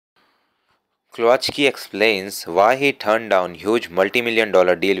Cloakzy explains why he turned down huge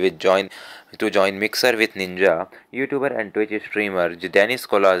multi-million-dollar deal to join Mixer with Ninja. YouTuber and Twitch streamer Dennis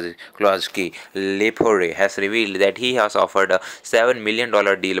Cloakzy Lepore has revealed that he has offered a $7 million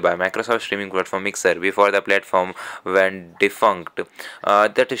deal by Microsoft streaming platform Mixer before the platform went defunct.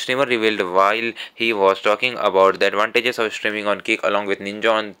 That streamer revealed while he was talking about the advantages of streaming on Kick along with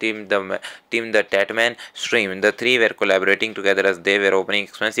Ninja on Team the Tatman stream. The three were collaborating together as they were opening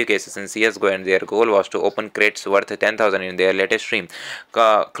expensive cases in CSGO, and their goal was to open crates worth 10,000 in their latest stream.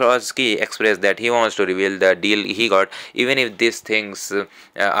 Cloakzy expressed that he wants to reveal the deal he got, even if these things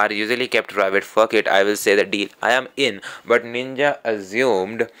are usually kept private. Fuck it, I will say the deal I am in. But Ninja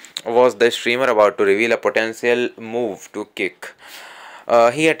assumed was the streamer about to reveal a potential move to Kick.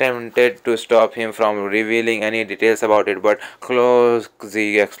 He attempted to stop him from revealing any details about it, but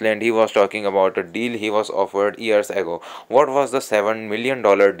Cloakzy explained he was talking about a deal he was offered years ago. What was the $7 million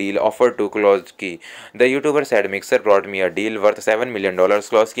deal offered to Cloakzy? The YouTuber said, Mixer brought me a deal worth $7 million.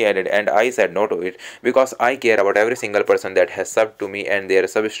 Cloakzy added, and I said no to it because I care about every single person that has subbed to me and their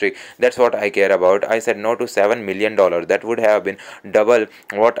substreak. That's what I care about. I said no to $7 million. That would have been double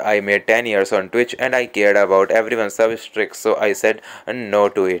what I made 10 years on Twitch, and I cared about everyone's substreak, so I said no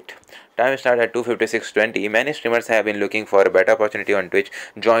to it. Time started at 2:56:20. Many streamers have been looking for a better opportunity on Twitch.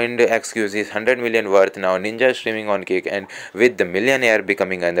 Joined excuses 100 million worth. Now Ninja is streaming on Kick, and with the millionaire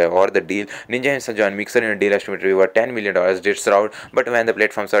becoming under or the deal, Ninja and joined Mixer in a deal estimated worth $10 million. Did route, but when the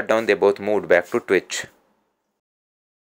platform shut down, they both moved back to Twitch.